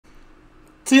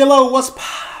TLO, what's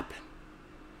poppin'?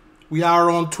 We are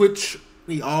on Twitch.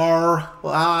 We are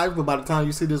live, but by the time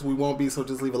you see this, we won't be, so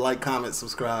just leave a like, comment,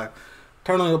 subscribe.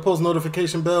 Turn on your post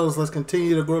notification bells. Let's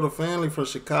continue to grow the family from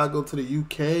Chicago to the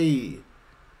UK.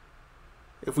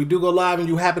 If we do go live and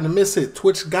you happen to miss it,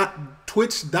 twitch.com,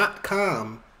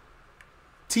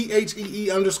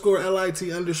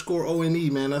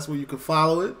 THEE_LIT_ONE, man. That's where you can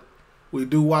follow it. We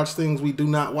do watch things we do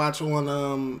not watch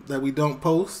on, that we don't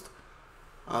post.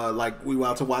 Like we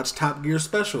about to watch Top Gear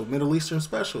Special, Middle Eastern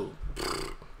Special.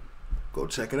 Go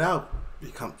check it out.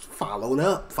 Become followed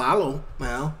up. Follow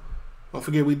now. Don't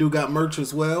forget we do got merch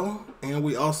as well. And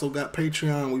we also got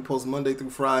Patreon. We post Monday through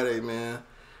Friday, man.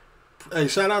 Hey,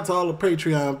 shout out to all the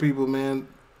Patreon people, man.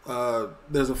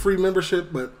 There's a free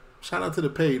membership, but shout out to the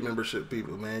paid membership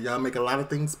people, man. Y'all make a lot of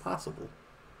things possible.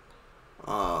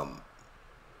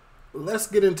 Let's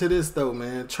get into this though,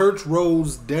 man. Church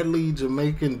Road's deadly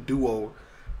Jamaican duo,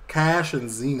 Cashh and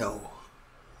Zino.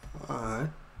 Alright.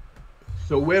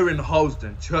 So we're in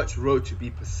Harlesden, Church Road to be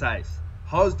precise.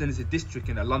 Harlesden is a district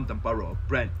in the London Borough of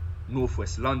Brent,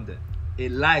 northwest London.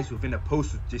 It lies within a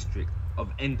postal district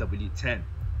of NW10.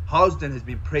 Harlesden has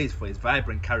been praised for its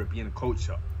vibrant Caribbean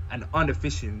culture and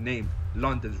unofficially named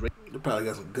London's... They probably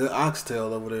got some good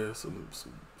oxtail over there, some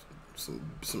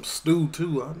stew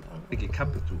too.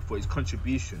 ...capital for its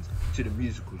contributions to the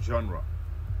musical genre.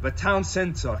 The town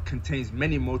centre contains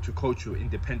many multicultural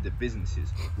independent businesses,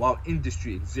 while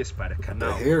industry exists by the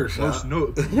canal, most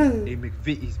notably a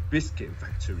McVitie's biscuit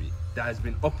factory that has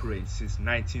been operating since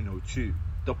 1902.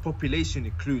 The population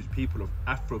includes people of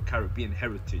Afro-Caribbean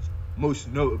heritage, most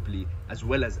notably as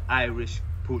well as Irish,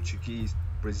 Portuguese,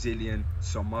 Brazilian,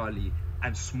 Somali,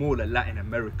 and smaller Latin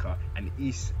America and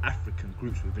East African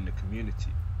groups within the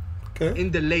community. Okay.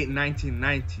 In the late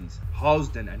 1990s,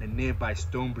 Harlesden and the nearby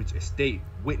Stonebridge estate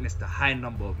witnessed a high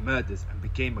number of murders and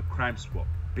became a crime spot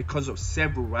because of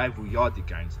several rival yardie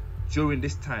gangs. During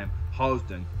this time,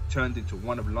 Harlesden turned into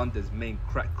one of London's main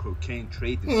crack cocaine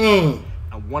trading spots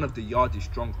and one of the yardie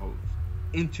strongholds.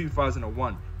 In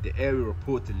 2001, the area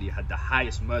reportedly had the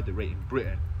highest murder rate in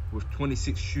Britain, with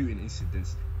 26 shooting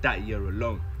incidents that year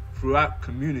alone. Throughout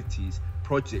communities,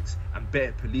 projects and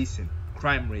better policing,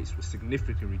 crime rates were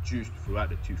significantly reduced throughout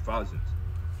the 2000s.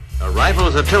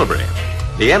 Arrivals at Tilbury.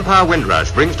 The Empire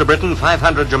Windrush brings to Britain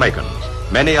 500 Jamaicans.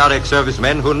 Many are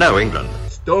ex-servicemen who know England.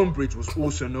 Stonebridge was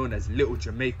also known as Little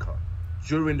Jamaica.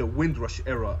 During the Windrush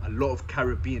era, a lot of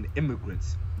Caribbean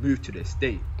immigrants moved to the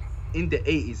estate. In the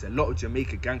 80s, a lot of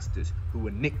Jamaica gangsters who were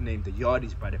nicknamed the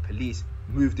Yardies by the police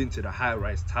moved into the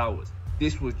high-rise towers.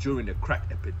 This was during the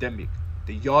crack epidemic.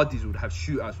 The Yardies would have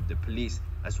shootouts with the police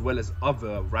as well as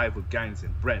other rival gangs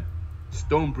in Brent.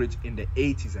 Stonebridge in the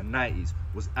 80s and 90s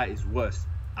was at its worst.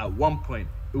 At one point,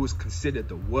 it was considered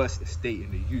the worst estate in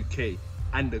the UK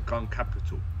and the gun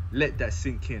capital. Let that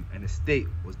sink in. An estate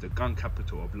was the gun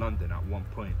capital of London at one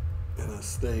point. An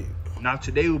estate. Now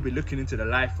today we'll be looking into the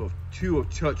life of two of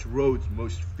Church Road's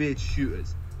most feared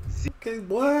shooters. Okay,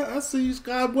 boy, I see you,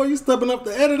 Sky boy. You stepping up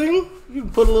the editing. You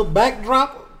can put a little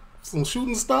backdrop, some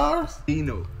shooting stars.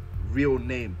 Zino, real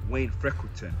name Wayne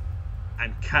Freckleton,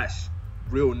 and Cashh,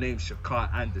 real name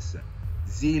Shakar Anderson.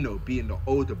 Zino being the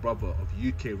older brother of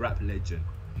UK rap legend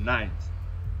Nines.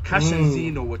 Cashh and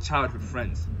Zino were childhood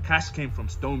friends. Cashh came from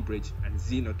Stonebridge and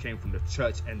Zino came from the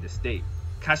Church End estate.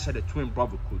 Cashh had a twin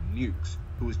brother called Nukes,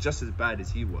 who was just as bad as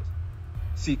he was.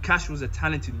 See, Cashh was a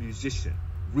talented musician.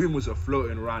 Rumours are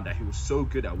floating around that he was so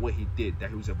good at what he did that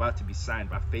he was about to be signed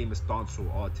by famous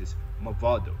dancehall artist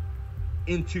Mavado.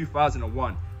 In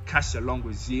 2001, Cashh along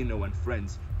with Zino and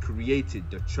friends created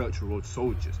the Church Road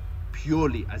Soldiers,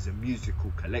 purely as a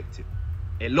musical collective.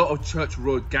 A lot of Church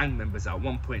Road gang members at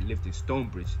one point lived in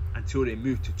Stonebridge until they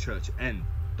moved to Church End.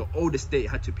 The old estate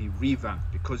had to be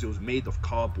revamped because it was made of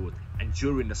cardboard, and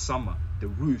during the summer, the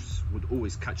roofs would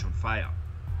always catch on fire.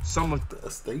 Some of the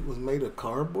estate was made of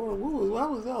cardboard? Why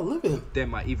was y'all living?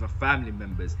 Them are even family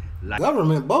members like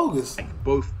government bogus. Like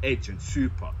both Edge and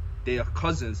Super. They are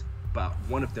cousins, but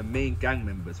one of the main gang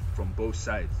members from both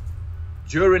sides.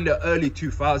 During the early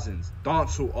 2000s,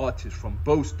 dancehall artists from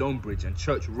both Stonebridge and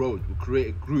Church Road would create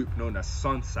a group known as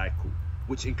Sun Cycle,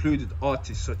 which included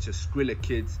artists such as Skrilla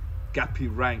Kids,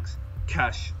 Gappy Ranks,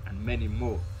 Cashh, and many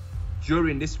more.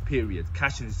 During this period,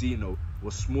 Cashh and Zino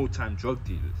were small-time drug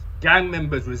dealers. Gang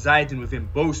members residing within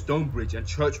both Stonebridge and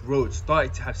Church Road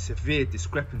started to have severe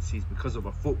discrepancies because of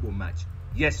a football match.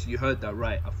 Yes, you heard that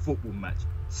right, a football match.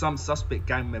 Some suspect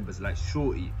gang members like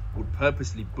Shorty would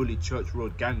purposely bully Church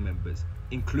Road gang members,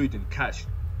 including Cashh.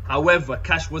 However,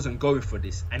 Cashh wasn't going for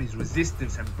this, and his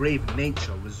resistance and brave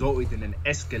nature resulted in an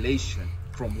escalation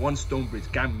from one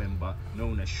Stonebridge gang member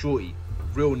known as Shorty.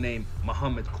 real name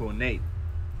Muhammad Cornay.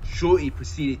 Shorty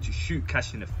proceeded to shoot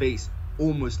Cashh in the face,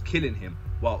 almost killing him,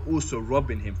 while also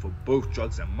robbing him for both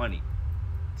drugs and money.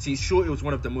 See, Shorty was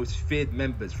one of the most feared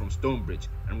members from Stonebridge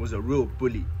and was a real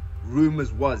bully.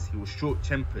 Rumours was he was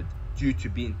short-tempered due to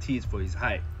being teased for his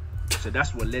height. So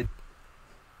that's what led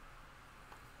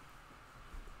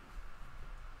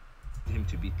him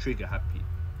to be trigger happy.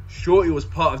 Shorty was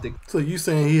part of the... So you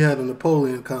saying he had a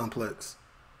Napoleon complex?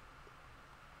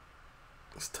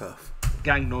 It's tough.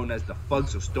 Gang known as the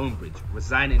Thugs of Stonebridge,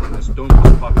 residing in the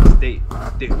Stonebridge Park estate.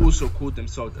 They also called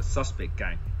themselves the Suspect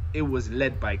Gang. It was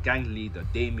led by gang leader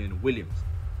Damian Williams.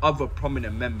 Other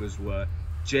prominent members were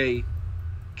Jay,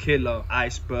 Killer,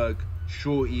 Iceberg,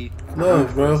 Shorty,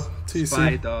 Love, bro.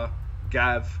 Spider,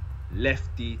 Gav,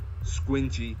 Lefty,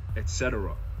 Squingy,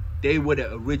 etc. They were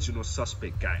the original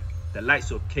Suspect Gang. The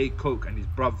likes of K Coke and his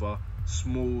brother,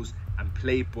 Smalls and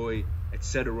Playboy,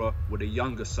 etc. were the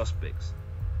younger suspects.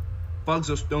 Thugs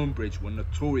of Stonebridge were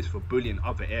notorious for bullying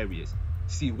other areas.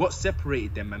 See, what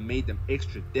separated them and made them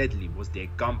extra deadly was their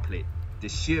gunplay. The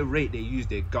sheer rate they used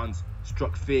their guns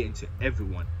struck fear into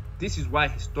everyone. This is why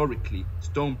historically,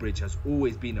 Stonebridge has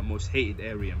always been the most hated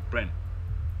area in Brent.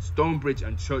 Stonebridge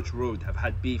and Church Road have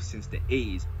had beef since the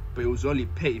 80s, but it was only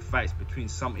petty fights between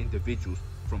some individuals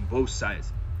from both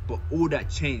sides. But all that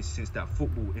changed since that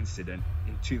football incident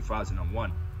in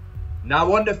 2001.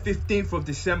 Now on the 15th of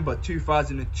December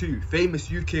 2002,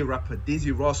 famous UK rapper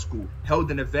Dizzee Rascal held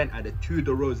an event at the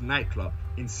Tudor Rose nightclub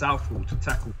in Southall to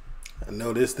tackle... I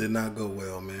know this did not go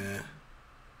well, man.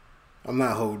 I'm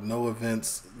not holding no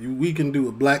events. We can do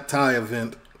a black tie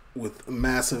event with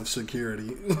massive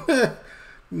security.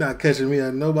 Not catching me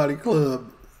at nobody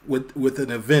club with an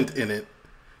event in it.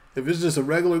 If it's just a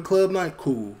regular club night,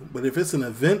 cool. But if it's an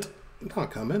event, I'm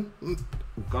not coming.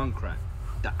 Gun crime.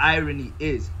 The irony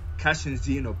is, Cashh and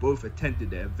Zino both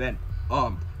attended the event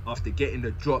armed after getting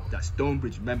the drop that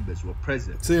Stonebridge members were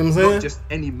present. See what I'm saying? Not just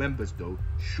any members though.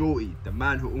 Shorty, the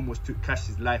man who almost took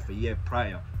Cash's life a year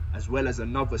prior, as well as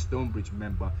another Stonebridge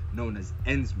member known as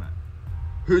Ensman,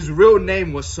 whose real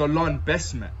name was Solon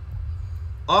Besmet.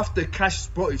 After Cashh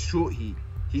spotted Shorty,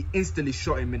 he instantly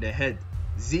shot him in the head.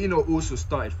 Zino also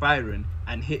started firing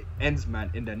and hit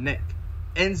Ensman in the neck.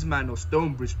 Ensman of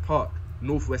Stonebridge Park,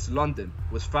 northwest London,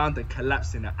 was found and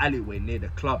collapsed in an alleyway near the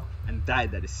club and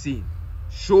died at the scene.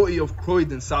 Shorty of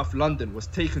Croydon, South London, was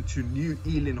taken to New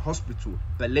Ealing Hospital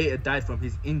but later died from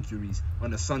his injuries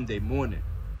on a Sunday morning.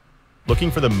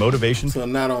 Looking for the motivation? So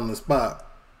not on the spot.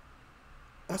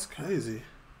 That's crazy.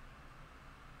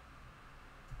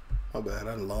 My bad,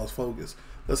 I done lost focus.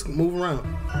 Let's move around.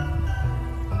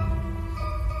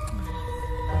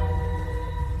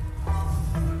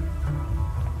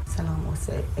 Salam was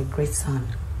a great son.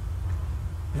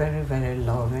 Very, very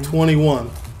loving. 21.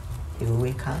 He would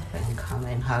wake up and come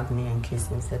and hug me and kiss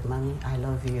me and said, "Mommy, I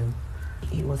love you."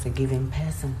 He was a giving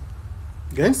person.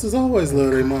 Gangsters always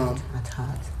love their mom. At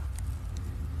heart.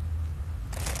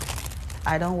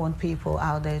 I don't want people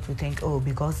out there to think, oh,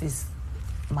 because he's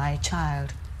my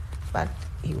child. But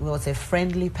he was a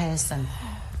friendly person.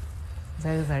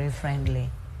 Very, very friendly.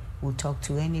 Would talk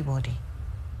to anybody.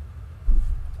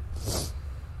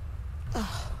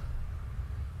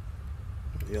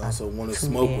 He also wanted to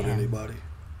smoke with anybody.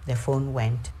 The phone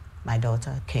went. My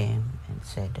daughter came and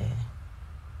said,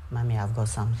 "Mommy, I've got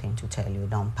something to tell you.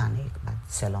 Don't panic, but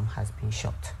Selim has been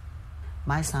shot."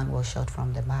 My son was shot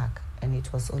from the back, and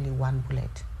it was only one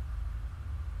bullet.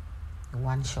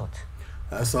 One shot.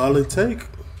 That's all it takes.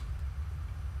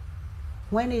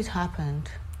 When it happened,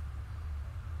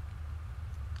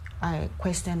 I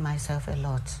questioned myself a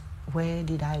lot. Where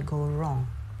did I go wrong?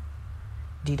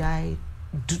 Did I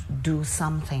do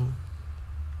something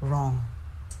wrong?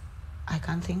 I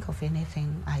can't think of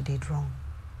anything I did wrong.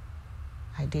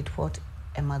 I did what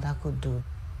a mother could do.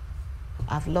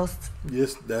 I've lost...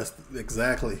 Yes, that's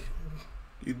exactly.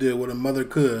 You did what a mother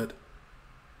could,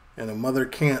 and a mother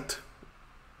can't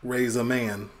raise a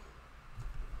man.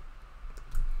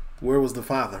 Where was the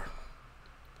father?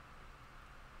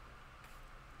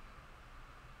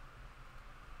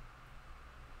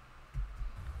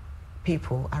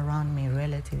 People around me,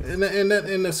 relatives.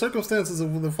 In the circumstances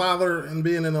of the father and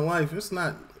being in the life, it's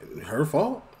not her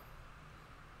fault.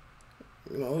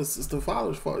 You know, it's the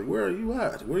father's fault. Where are you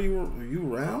at? Were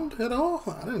you around at all?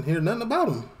 I didn't hear nothing about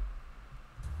him.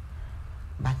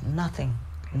 But nothing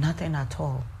at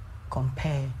all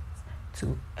compared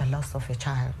to a loss of a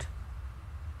child.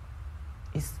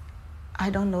 I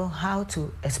don't know how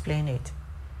to explain it,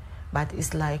 but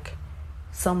it's like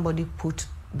somebody put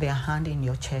their hand in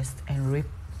your chest and rip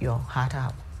your heart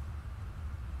out.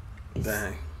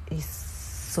 Dang. It's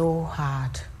so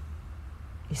hard.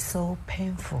 It's so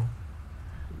painful.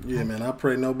 Yeah, man, I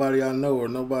pray nobody I know or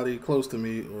nobody close to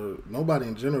me or nobody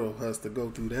in general has to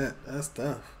go through that. That's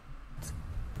tough.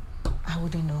 I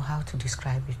wouldn't know how to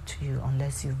describe it to you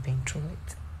unless you've been through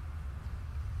it.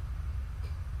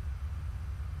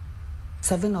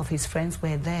 7 of his friends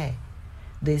were there.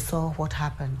 They saw what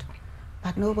happened,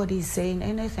 but nobody is saying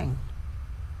anything.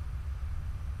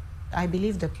 I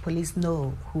believe the police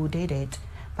know who did it,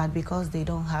 but because they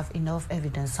don't have enough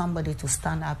evidence, somebody to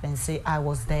stand up and say, I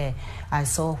was there, I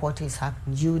saw what is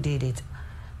happening, you did it.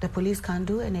 The police can't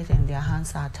do anything, their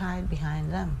hands are tied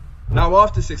behind them. Now,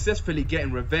 after successfully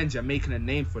getting revenge and making a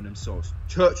name for themselves,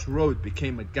 Church Road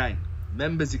became a gang.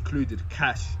 Members included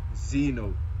Cashh,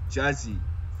 Zino, Jazzy,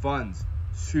 Funds,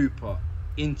 Super,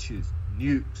 Inches,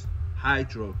 Nukes,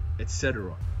 Hydro,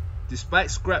 etc.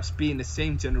 Despite Scraps being the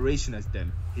same generation as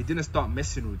them, he didn't start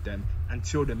messing with them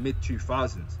until the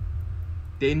mid-2000s.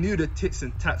 They knew the tits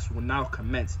and tats will now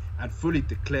commence and fully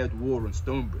declared war on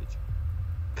Stonebridge.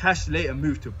 Cashh later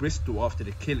moved to Bristol after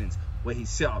the killings, where he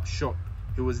set up shop.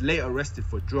 He was later arrested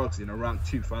for drugs in around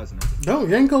 2000. Don't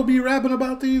Yanko be rapping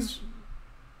about this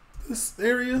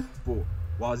area?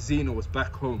 While Zeno was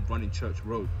back home running Church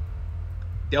Road.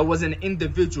 There was an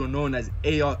individual known as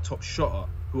AR Top Shotter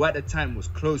who at the time was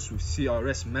close with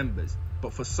CRS members,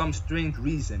 but for some strange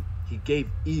reason he gave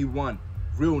E1,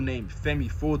 real name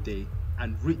Femi Forde,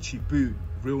 and Richie Boo,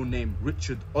 real name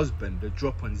Richard Osborne, the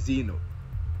drop on Zeno.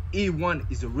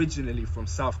 E1 is originally from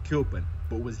South Kilburn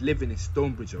but was living in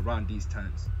Stonebridge around these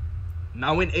times.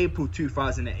 Now in April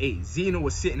 2008, Zeno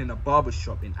was sitting in a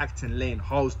barbershop in Acton Lane,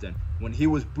 Harlesden, when he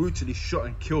was brutally shot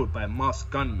and killed by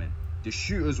masked gunmen. The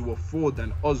shooters were Ford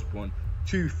and Osborne,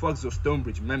 2 thugs of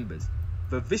Stonebridge members.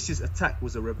 The vicious attack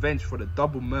was a revenge for the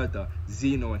double murder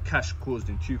Zeno and Cashh caused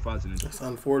in 2002. That's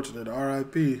unfortunate,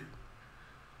 R.I.P.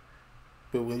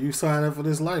 But when you sign up for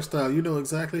this lifestyle, you know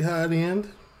exactly how it ends.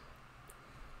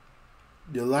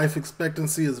 Your life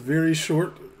expectancy is very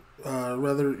short.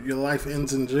 Whether your life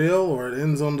ends in jail or it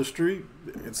ends on the street,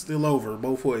 it's still over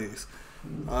both ways.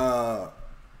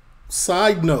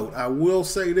 Side note, I will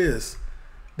say this.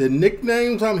 The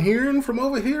nicknames I'm hearing from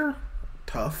over here,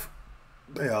 tough.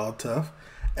 They all tough.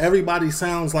 Everybody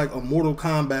sounds like a Mortal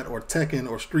Kombat or Tekken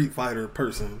or Street Fighter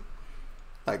person.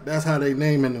 Like, that's how they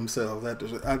naming themselves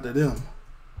after them.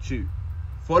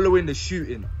 Following the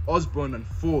shooting, Osborne and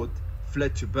Ford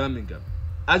fled to Birmingham.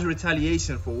 As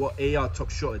retaliation for what AR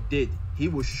Top Shotter did, he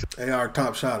was shot. AR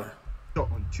Top Shotter. Shot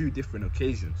on 2 different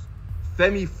occasions.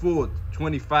 Femi Ford,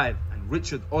 25, and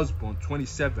Richard Osborne,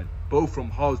 27, both from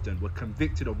Harlesden, were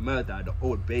convicted of murder at the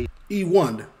Old Bailey.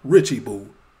 E1, Richie Boo.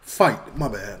 Fight, my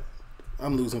bad.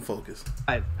 I'm losing focus.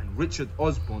 And Richard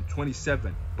Osborne,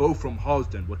 27, both from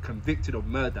Harlesden, were convicted of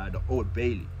murder at the Old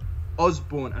Bailey.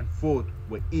 Osborne and Ford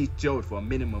were each jailed for a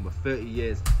minimum of 30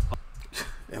 years.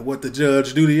 And what the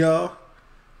judge do to y'all?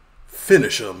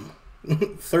 Finish them.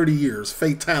 30 years.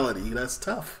 Fatality. That's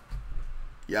tough.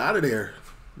 You out of there.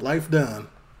 Life done.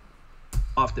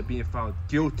 After being found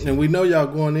guilty. And we know y'all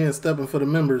going in stepping for the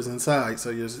members inside,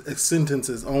 so your sentence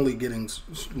is only getting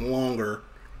longer,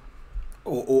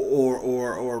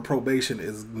 or probation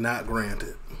is not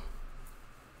granted.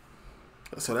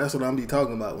 So that's what I'm be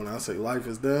talking about when I say life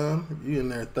is done. You in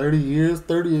there 30 years,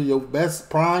 30 of your best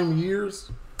prime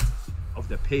years. Of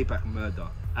the payback murder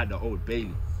at the Old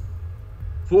Bailey.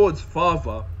 Ford's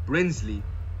father, Brinsley,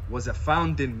 was a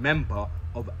founding member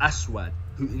of Aswad,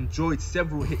 who enjoyed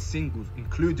several hit singles,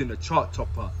 including the chart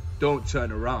topper Don't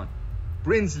Turn Around.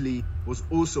 Brinsley was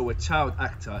also a child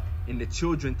actor in the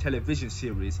children television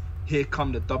series Here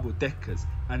Come the Double Deckers,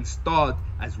 and starred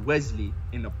as Wesley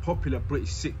in the popular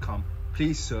British sitcom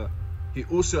Please Sir. He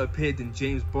also appeared in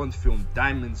James Bond film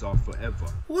Diamonds Are Forever.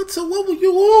 What were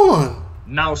you on?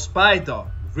 Now Spider,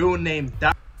 real name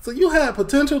So you had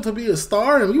potential to be a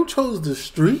star and you chose the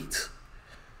street?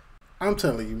 I'm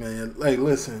telling you, man. Like,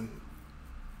 listen.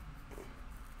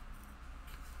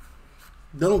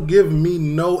 Don't give me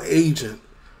no agent.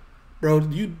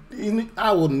 Bro,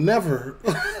 I will never.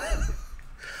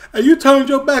 And you turned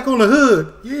your back on the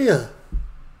hood. Yeah.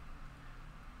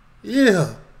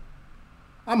 Yeah.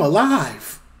 I'm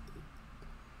alive.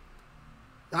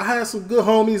 I had some good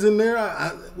homies in there.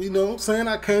 You know what I'm saying?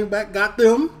 I came back, got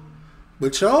them.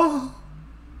 But y'all,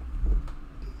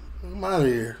 I'm out of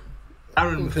here.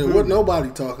 Okay, what nobody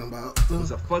talking about?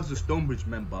 Was a Thugs of Stonebridge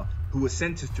member who was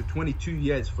sentenced to 22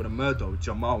 years for the murder of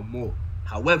Jamal Moore.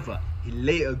 However, he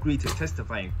later agreed to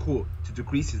testify in court to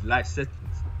decrease his life sentence.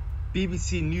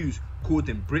 BBC News called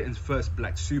him Britain's first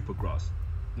black supergrass.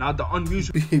 Now the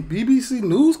unusual... BBC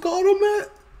News called him that?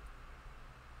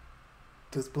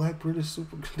 This black British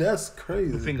super... That's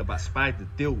crazy. The thing about Spider's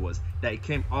deal was that it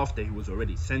came after he was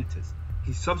already sentenced.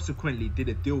 He subsequently did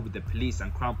a deal with the police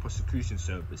and Crown Prosecution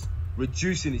Service,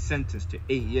 reducing his sentence to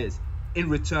 8 years. In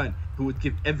return, he would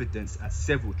give evidence at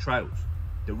several trials.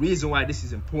 The reason why this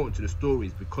is important to the story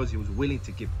is because he was willing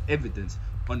to give evidence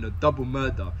on the double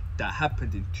murder that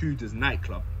happened in Tudor's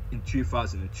nightclub in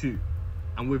 2002.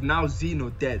 And with now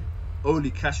Zino dead,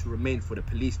 only Cashh remained for the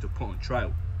police to put on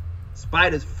trial.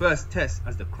 Spider's first test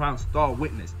as the Crown's star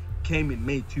witness came in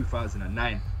May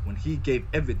 2009 when he gave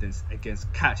evidence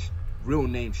against Cashh, real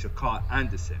name Shakar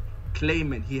Anderson,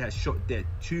 claiming he had shot dead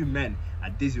 2 men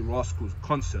at Dizzy Rascal's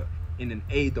concert in an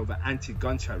aid of an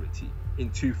anti-gun charity in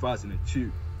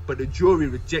 2002. But the jury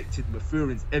rejected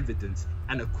Mathurin's evidence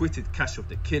and acquitted Cashh of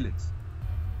the killings.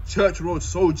 Church Road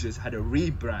Soldiers had a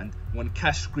rebrand when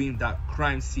Cashh screamed out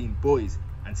 "Crime Scene Boys,"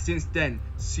 and since then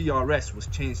CRS was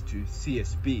changed to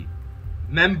CSB.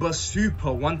 Member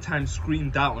Super one time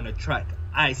screamed out on a track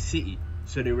 "I City,"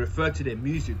 so they referred to their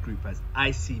music group as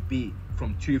ICB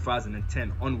from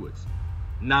 2010 onwards.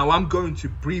 Now I'm going to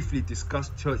briefly discuss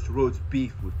Church Road's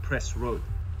beef with Press Road.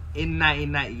 In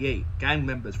 1998, gang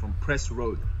members from Press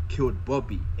Road killed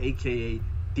Bobby, aka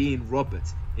Dean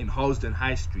Roberts, in Halsden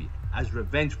High Street as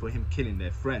revenge for him killing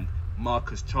their friend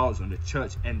Marcus Charles on the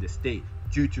Church End estate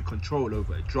due to control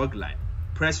over a drug line.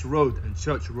 Press Road and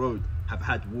Church Road have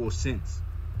had war since.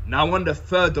 Now on the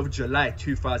 3rd of July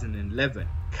 2011,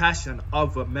 Cashh and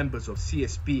other members of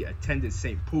CSB attended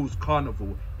St. Paul's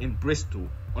Carnival in Bristol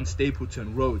on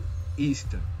Stapleton Road,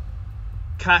 Easton.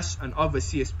 Cashh and other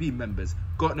CSB members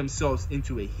got themselves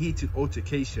into a heated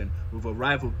altercation with a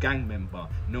rival gang member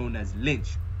known as Lynch,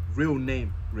 real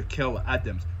name Raquel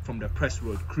Adams, from the Press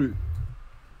Road crew.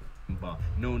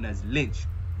 Known as Lynch,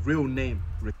 real name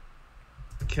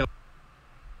Raquel.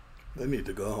 They need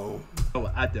to go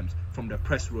home. Adams from the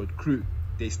Press Road crew.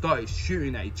 They started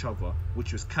shooting at each other,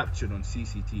 which was captured on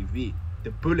CCTV.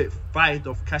 The bullet fired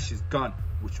off Cash's gun,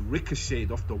 which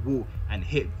ricocheted off the wall and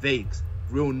hit Vagues,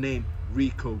 real name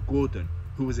Rico Gordon,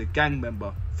 who was a gang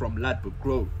member from Ladbroke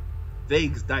Grove.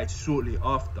 Vagues died shortly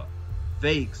after.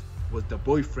 Vagues was the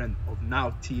boyfriend of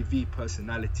now TV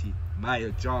personality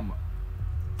Maya Jama.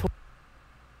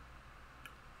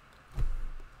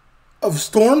 Of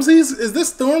Stormzy's? Is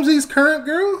this Stormzy's current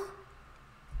girl?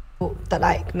 That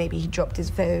like maybe he dropped his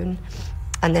phone,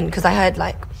 and then because I heard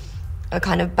like a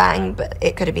kind of bang, but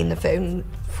it could have been the phone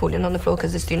falling on the floor,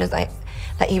 because as soon as like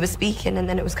he was speaking, and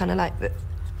then it was kind of like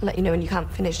you know when you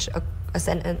can't finish a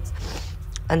sentence,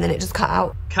 and then it just cut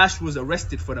out. Cashh was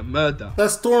arrested for the murder.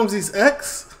 That's Stormzy's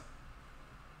ex?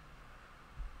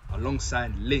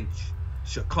 Alongside Lynch,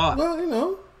 Shakar. Well, you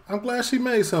know, I'm glad she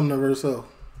made something of herself.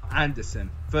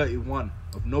 Anderson, 31,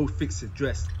 of no fixed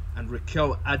address, and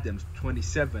Raquel Adams,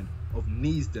 27, of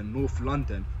Neasden, North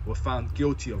London, were found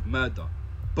guilty of murder.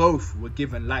 Both were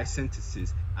given life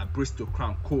sentences at Bristol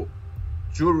Crown Court.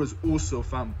 Jurors also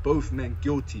found both men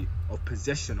guilty of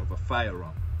possession of a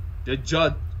firearm. The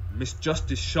judge, Miss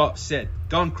Justice Sharp, said,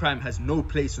 "Gun crime has no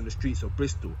place on the streets of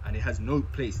Bristol, and it has no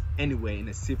place anywhere in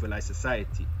a civilized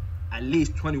society. At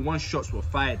least 21 shots were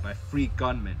fired by 3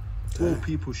 gunmen. 4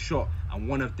 people shot and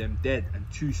 1 of them dead and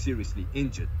 2 seriously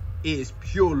injured. It is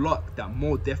pure luck that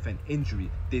more death and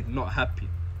injury did not happen."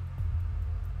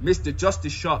 Mr.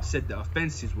 Justice Sharp said the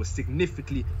offences were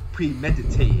significantly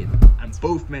premeditated and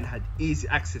both men had easy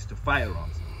access to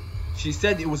firearms. She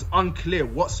said it was unclear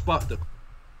what sparked the...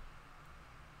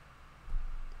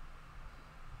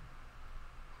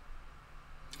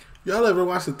 Y'all ever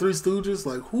watch the Three Stooges?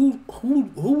 Like,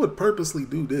 who would purposely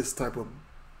do this type of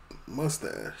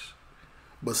mustache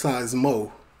besides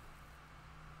Mo?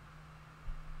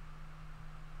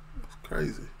 It's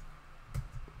crazy.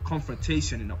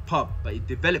 Confrontation in a pub, but it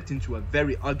developed into a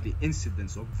very ugly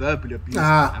incident of verbal abuse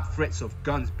and threats of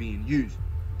guns being used.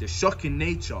 The shocking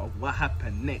nature of what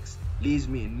happened next leaves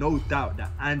me in no doubt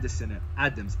that Anderson and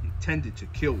Adams intended to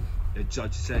kill, the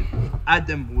judge said.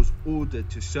 Adam was ordered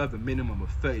to serve a minimum of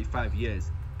 35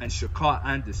 years, and Shakar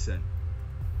Anderson,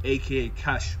 aka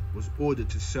Cashh, was ordered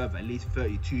to serve at least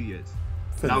 32 years.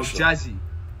 Now Jazzy,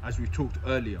 as we talked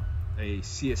earlier, a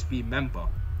CSB member,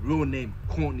 real name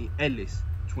Courtney Ellis,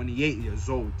 28 years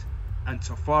old, and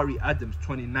Tafari Adams,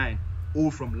 29,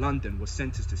 all from London, were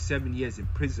sentenced to 7 years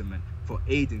imprisonment for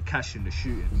aiding Cashh in the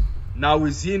shooting. Now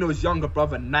with Zino's younger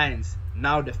brother Nines,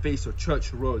 now the face of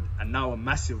Church Road and now a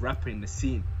massive rapper in the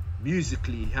scene,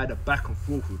 musically he had a back and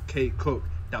forth with K Coke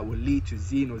that would lead to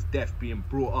Zino's death being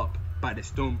brought up by the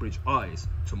Stonebridge artists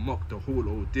to mock the whole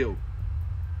ordeal.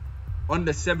 On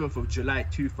the 7th of July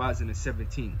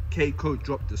 2017, K Coke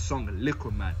dropped the song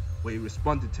Liquor Man, where he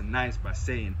responded to Nines by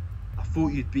saying, I thought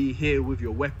you'd be here with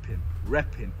your weapon,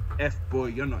 reppin'. F-boy,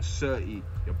 you're not 30.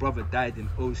 Your brother died in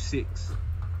 06.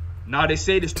 Now they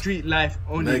say the street life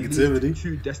only leads to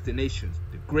 2 destinations,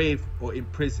 the grave or in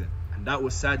prison. And that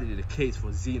was sadly the case for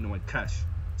Zino and Cashh.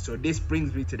 So this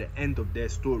brings me to the end of their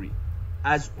story.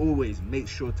 As always, make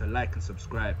sure to like and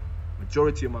subscribe.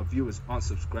 Majority of my viewers aren't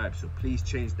subscribed, so please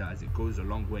change that as it goes a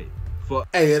long way.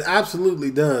 Hey, it absolutely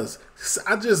does.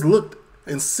 I just looked,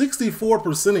 and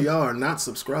 64% of y'all are not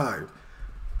subscribed.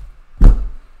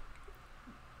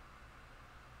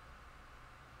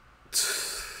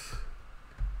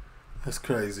 That's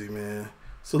crazy, man.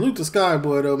 Salute to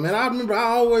Skyboy, though, man. I remember I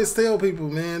always tell people,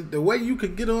 man, the way you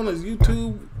could get on is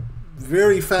YouTube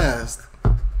very fast.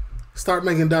 Start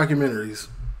making documentaries.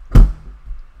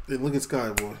 And look at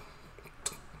Skyboy.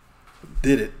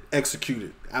 Did it.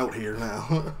 Executed. Out here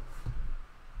now.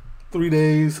 3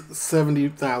 days,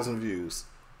 70,000 views.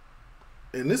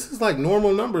 And this is like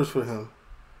normal numbers for him.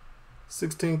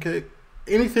 16K.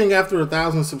 Anything after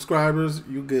 1,000 subscribers,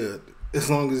 you good. As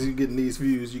long as you're getting these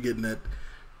views, you're getting that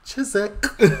Chizek.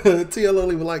 TLO,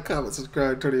 leave a like, comment,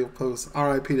 subscribe, turn on your posts.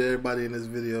 RIP to everybody in this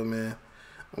video, man.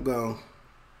 I'm gone.